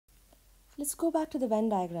Let's go back to the Venn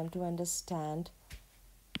diagram to understand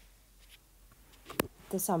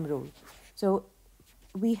the sum rule. So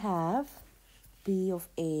we have P of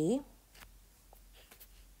A.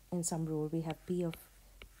 In sum rule, we have P of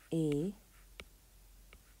A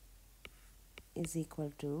is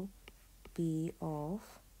equal to P of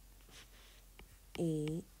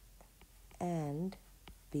A and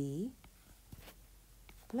B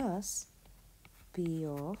plus P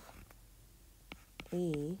of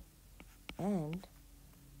A and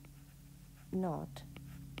not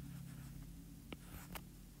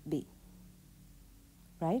B,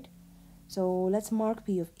 right? So let's mark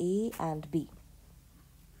P of A and B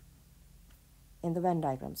in the Venn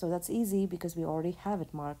diagram. So that's easy because we already have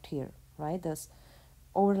it marked here, right? This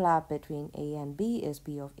overlap between A and B is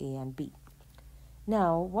P of A and B.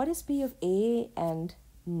 Now, what is P of A and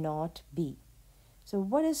not B? So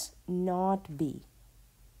what is not B?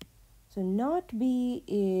 So not B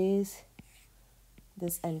is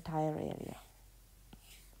this entire area,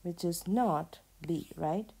 which is not B,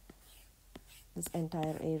 right? This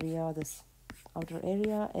entire area, this outer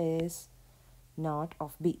area is not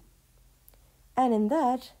of B. And in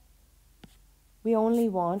that, we only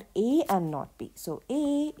want A and not B. So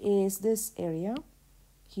A is this area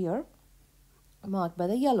here, marked by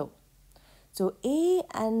the yellow. So A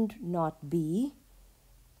and not B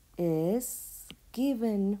is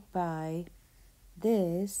given by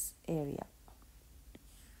this area,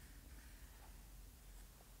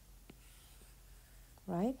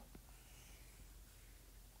 right?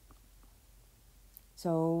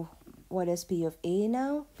 So what is P of A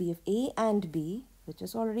now? P of A and B, which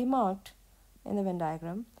is already marked in the Venn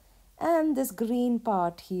diagram, and this green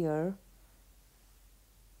part here,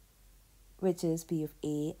 which is P of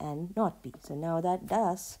A and not B. So now that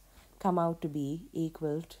does come out to be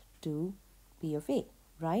equal to P of A,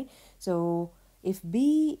 right? So if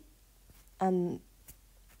B and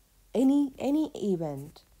any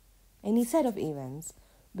event, any set of events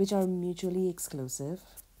which are mutually exclusive,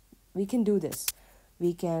 we can do this.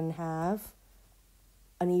 We can have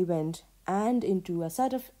an event and into a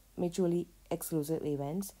set of mutually exclusive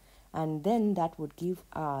events, and then that would give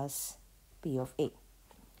us P of A.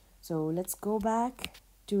 So let's go back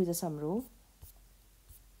to the sum rule.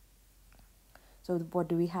 So what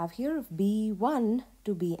do we have here? B1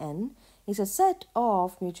 to Bn is a set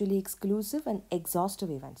of mutually exclusive and exhaustive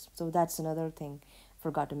events. So that's another thing I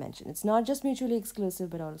forgot to mention. It's not just mutually exclusive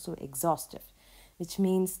but also exhaustive, which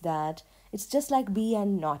means that it's just like B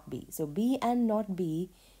and not B. So B and not B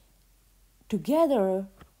together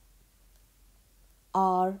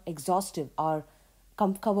are exhaustive, or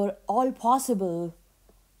cover all possible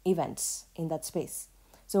events in that space.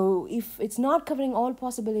 So if it's not covering all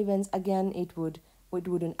possible events, again, it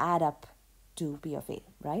wouldn't add up to P of A,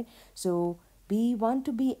 right? So B1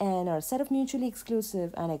 to Bn are a set of mutually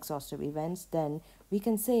exclusive and exhaustive events. Then we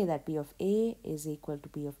can say that P of A is equal to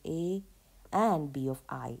P of A and B of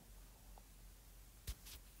I,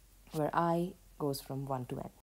 where I goes from 1 to n.